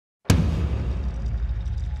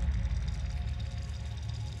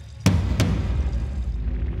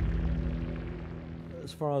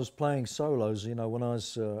far as playing solos, you know, when I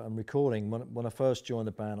was recording, when I first joined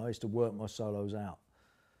the band, I used to work my solos out.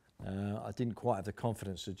 I didn't quite have the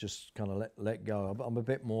confidence to just kind of let go. I'm a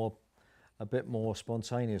bit more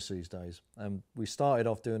spontaneous these days. We started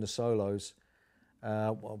off doing the solos.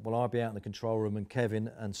 Well, I'd be out in the control room, and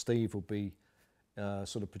Kevin and Steve would be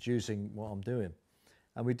sort of producing what I'm doing,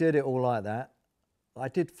 and we did it all like that. I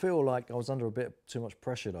did feel like I was under a bit too much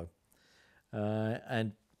pressure though,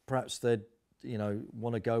 and perhaps they'd, you know,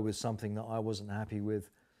 want to go with something that I wasn't happy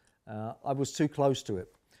with. I was too close to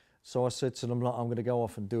it. So I said to them, look, I'm going to go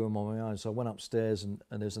off and do them on my own. So I went upstairs, and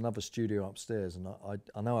there's another studio upstairs, and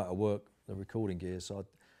I know how to work the recording gear, so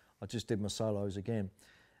I just did my solos again.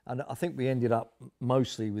 And I think we ended up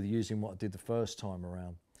mostly with using what I did the first time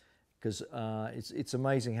around, because it's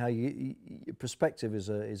amazing how your perspective is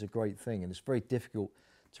a great thing, and it's very difficult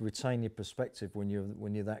to retain your perspective when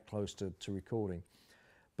you're that close to recording.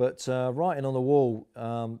 But writing on the wall,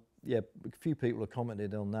 yeah, a few people have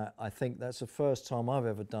commented on that. I think that's the first time I've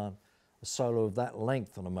ever done a solo of that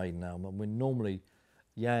length on a Maiden album. I mean, normally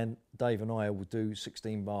Jan, Dave and I will do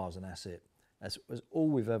 16 bars and that's it. That's all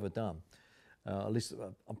we've ever done. At least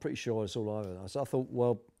I'm pretty sure it's all I've ever done. So I thought,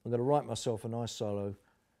 well, I'm going to write myself a nice solo.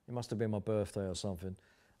 It must have been my birthday or something.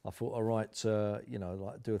 I thought I'll write, you know,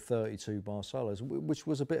 like do a 32 bar solos, which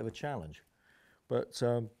was a bit of a challenge. But,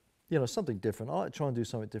 you know, something different. I like to try and do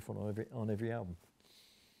something different on every album.